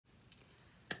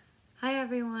Hi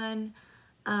everyone.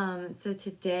 So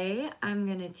today I'm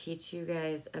going to teach you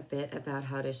guys a bit about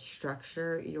how to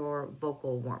structure your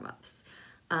vocal warm-ups.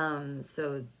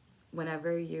 So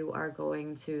whenever you are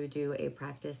going to do a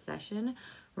practice session,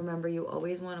 remember you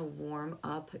always want to warm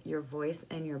up your voice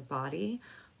and your body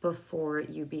before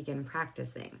you begin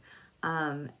practicing.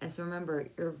 And so remember,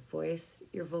 your voice,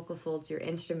 your vocal folds, your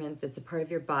instrument, that's a part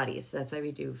of your body. So that's why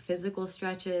we do physical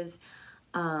stretches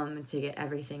to get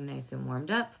everything nice and warmed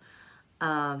up.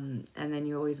 And then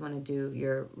you always want to do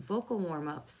your vocal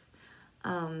warm-ups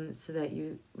so that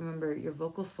you remember your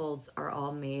vocal folds are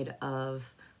all made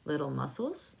of little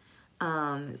muscles.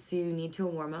 So you need to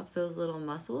warm up those little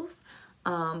muscles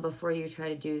before you try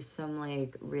to do some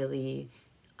like really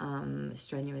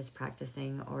strenuous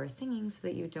practicing or singing so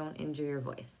that you don't injure your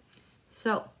voice.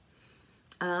 So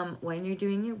when you're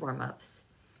doing your warm-ups,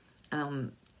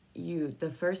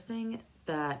 the first thing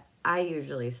that I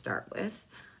usually start with,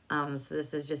 so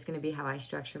this is just going to be how I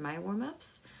structure my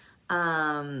warm-ups,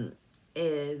 so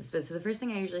the first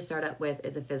thing I usually start up with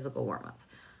is a physical warm-up.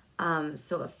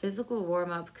 So a physical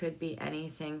warm-up could be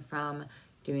anything from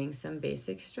doing some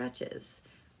basic stretches,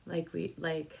 like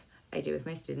I do with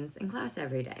my students in class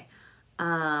every day.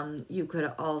 You could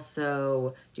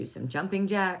also do some jumping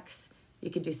jacks. You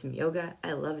could do some yoga.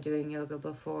 I love doing yoga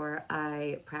before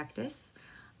I practice.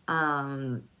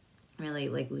 Really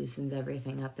like loosens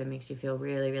everything up and makes you feel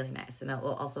really, really nice. And it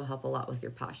will also help a lot with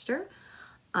your posture.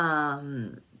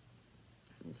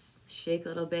 Shake a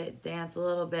little bit, dance a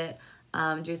little bit,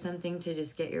 do something to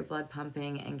just get your blood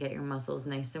pumping and get your muscles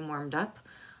nice and warmed up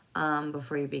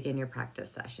before you begin your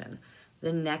practice session.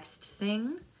 The next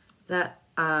thing that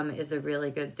is a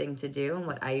really good thing to do, and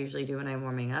what I usually do when I'm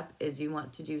warming up, is you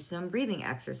want to do some breathing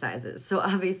exercises. So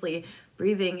obviously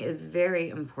breathing is very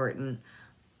important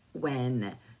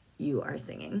when you are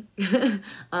singing.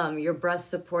 Your breath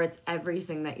supports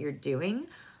everything that you're doing.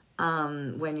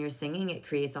 When you're singing, it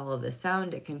creates all of the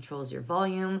sound, it controls your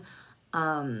volume.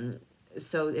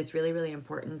 So it's really, really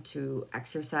important to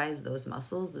exercise those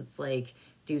muscles. It's like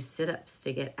do sit-ups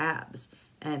to get abs.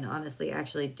 And honestly,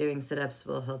 actually doing sit-ups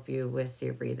will help you with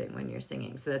your breathing when you're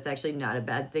singing. So that's actually not a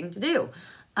bad thing to do.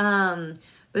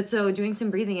 But so doing some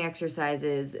breathing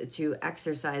exercises to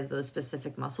exercise those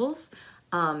specific muscles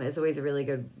is always a really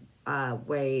good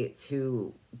way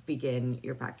to begin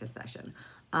your practice session.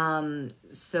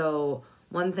 So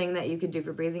one thing that you could do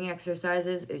for breathing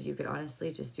exercises is you could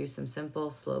honestly just do some simple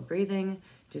slow breathing,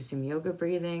 do some yoga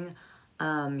breathing.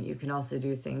 You can also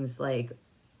do things like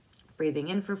breathing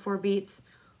in for 4 beats,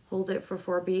 hold it for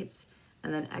 4 beats,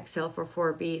 and then exhale for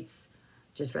 4 beats,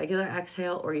 just regular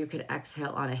exhale, or you could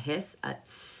exhale on a hiss, a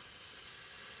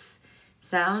tss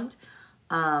sound.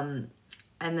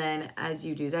 And then as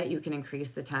you do that, you can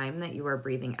increase the time that you are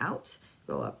breathing out,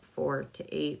 go up 4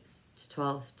 to 8 to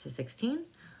 12 to 16.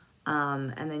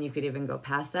 And then you could even go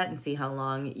past that and see how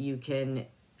long you can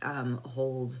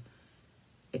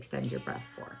extend your breath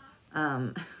for.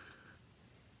 That's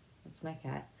my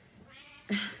cat.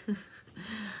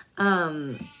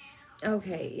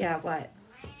 Okay, yeah, what?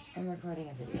 I'm recording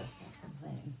a video, stop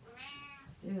complaining.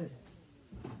 Dude.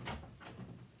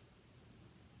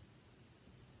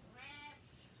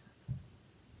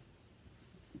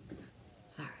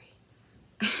 Sorry.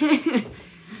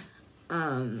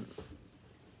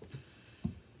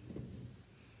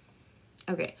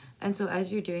 Okay, and so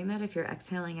as you're doing that, if you're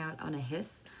exhaling out on a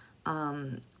hiss,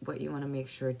 what you want to make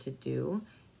sure to do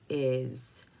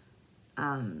is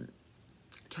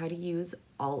try to use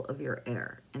all of your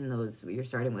air in those. You're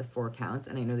starting with 4 counts,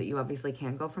 and I know that you obviously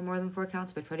can't go for more than 4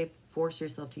 counts, but try to force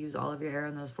yourself to use all of your air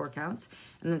in those 4 counts.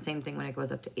 And then same thing when it goes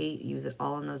up to 8, use it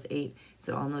all in those 8, use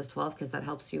it all in those 12, because that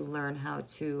helps you learn how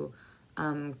to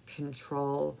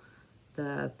control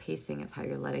the pacing of how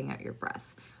you're letting out your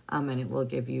breath. And it will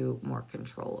give you more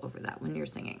control over that when you're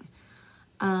singing.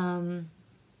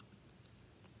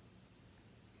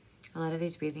 A lot of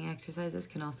these breathing exercises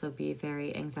can also be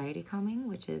very anxiety calming,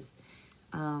 which is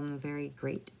very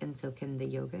great, and so can the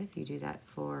yoga if you do that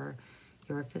for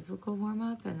your physical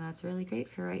warm-up, and that's really great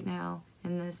for right now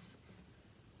in this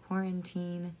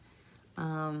quarantine.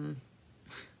 We're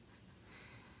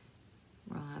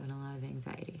all having a lot of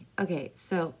anxiety. Okay,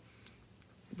 so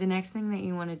the next thing that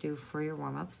you want to do for your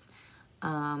warm-ups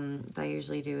that I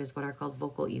usually do is what are called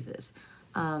vocal eases.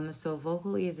 So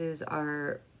vocal eases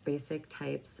are basic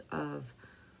types of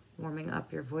warming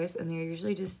up your voice, and they're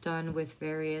usually just done with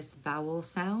various vowel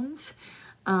sounds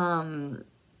or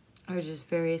just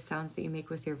various sounds that you make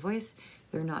with your voice.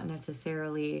 They're not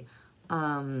necessarily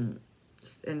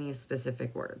any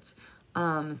specific words.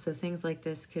 So things like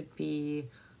this could be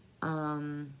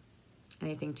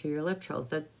anything to your lip trills,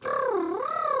 the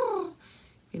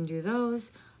You can do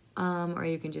those, or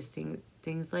you can just sing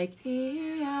things like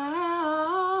you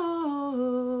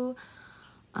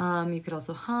could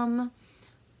also hum,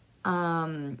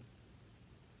 or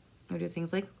do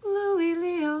things like Louie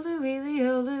Leo,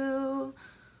 Lou,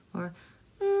 or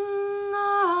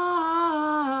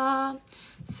ah.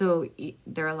 So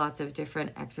there are lots of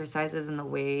different exercises in the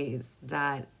ways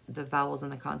that the vowels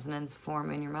and the consonants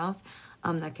form in your mouth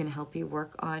that can help you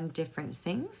work on different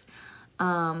things.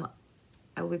 I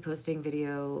will be posting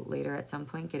video later at some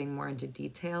point getting more into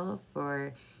detail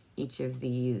for each of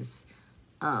these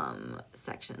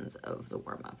sections of the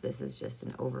warm-up. This is just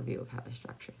an overview of how to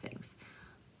structure things.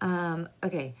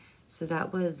 Okay, so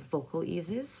that was vocal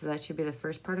eases. So that should be the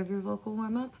first part of your vocal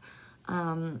warm-up.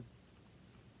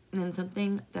 And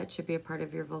something that should be a part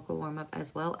of your vocal warm-up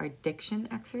as well are diction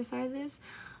exercises.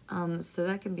 So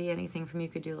that can be anything from, you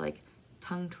could do like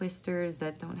tongue twisters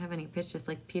that don't have any pitch, just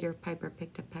like Peter Piper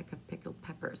picked a peck of pickled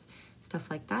peppers, stuff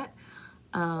like that.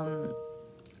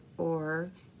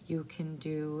 Or you can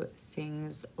do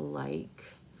things like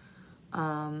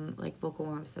vocal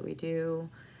warm-ups that we do.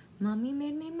 Mommy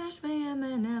made me mash my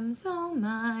M&Ms, oh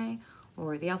my.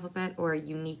 Or the alphabet, or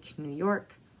Unique New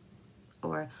York,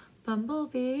 or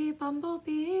Bumblebee,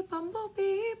 Bumblebee,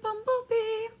 Bumblebee,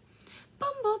 Bumblebee,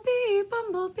 Bumblebee,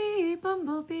 Bumblebee,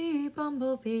 Bumblebee,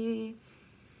 Bumblebee.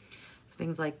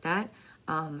 Things like that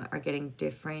are getting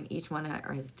different. Each one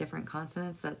has different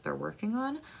consonants that they're working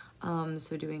on.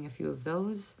 So doing a few of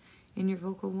those in your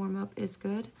vocal warm-up is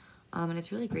good. And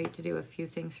it's really great to do a few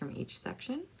things from each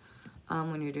section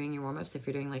when you're doing your warm-ups. If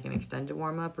you're doing like an extended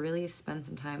warm-up, really spend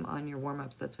some time on your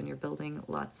warm-ups. That's when you're building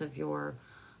lots of your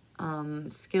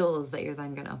skills that you're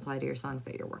then going to apply to your songs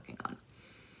that you're working on.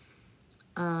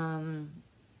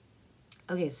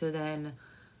 Okay, so then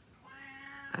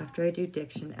after I do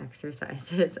diction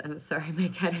exercises, I'm sorry, my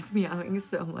cat is meowing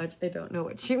so much, I don't know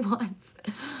what she wants.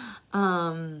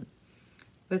 But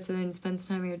so then spend some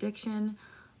time on your diction.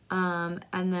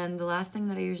 And then the last thing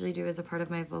that I usually do as a part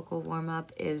of my vocal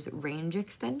warm-up is range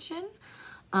extension.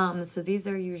 So these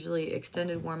are usually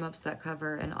extended warm-ups that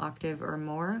cover an octave or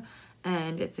more.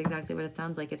 And it's exactly what it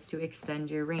sounds like. It's to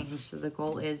extend your range. So the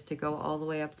goal is to go all the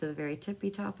way up to the very tippy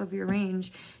top of your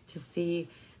range to see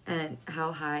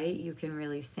how high you can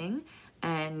really sing.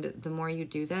 And the more you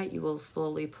do that, you will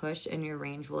slowly push and your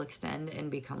range will extend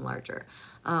and become larger.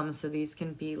 So these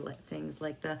can be things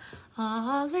like the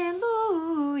Hallelujah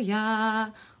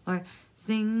or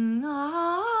Sing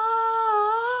Ah.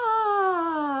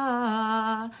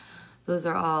 Those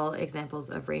are all examples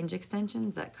of range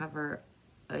extensions that cover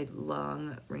a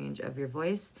long range of your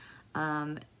voice.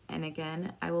 And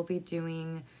again, I will be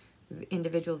doing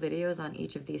individual videos on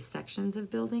each of these sections of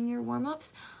building your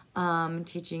warm-ups,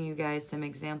 teaching you guys some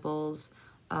examples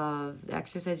of the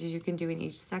exercises you can do in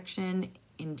each section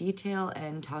in detail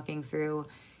and talking through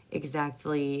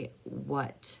exactly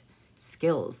what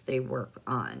skills they work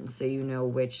on, so you know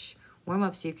which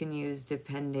warm-ups you can use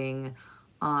depending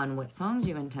on what songs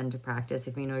you intend to practice.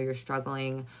 If you know you're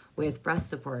struggling with breath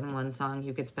support in one song,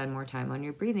 you could spend more time on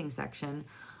your breathing section.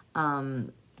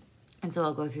 And so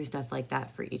I'll go through stuff like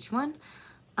that for each one.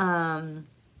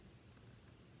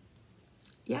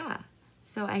 Yeah,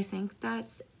 so I think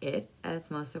that's it. That's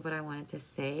most of what I wanted to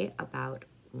say about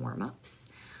warm-ups.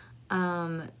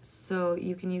 So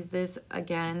you can use this,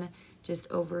 again, just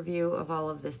overview of all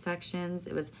of the sections.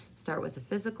 It was start with a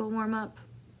physical warm-up,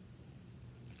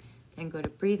 then go to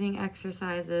breathing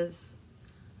exercises,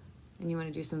 and you want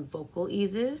to do some vocal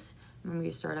eases. Remember,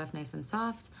 you start off nice and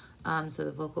soft. So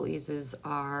the vocal eases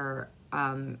are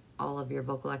all of your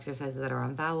vocal exercises that are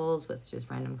on vowels with just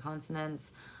random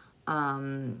consonants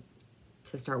to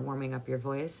start warming up your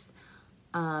voice.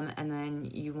 And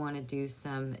then you want to do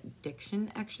some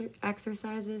diction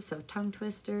exercises, so tongue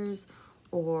twisters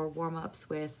or warm-ups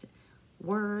with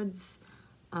words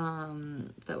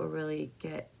that will really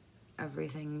get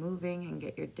everything moving and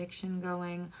get your diction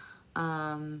going.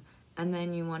 And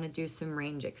then you want to do some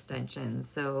range extensions,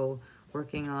 so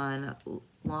working on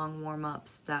long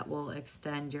warm-ups that will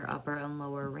extend your upper and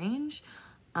lower range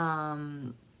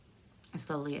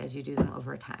slowly as you do them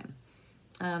over time.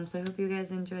 So I hope you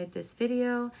guys enjoyed this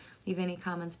video. Leave any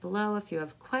comments below if you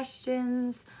have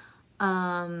questions,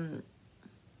 or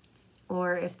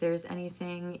if there's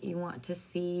anything you want to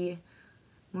see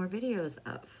more videos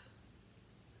of.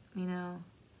 You know,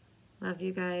 love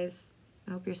you guys.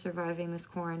 I hope you're surviving this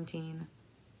quarantine.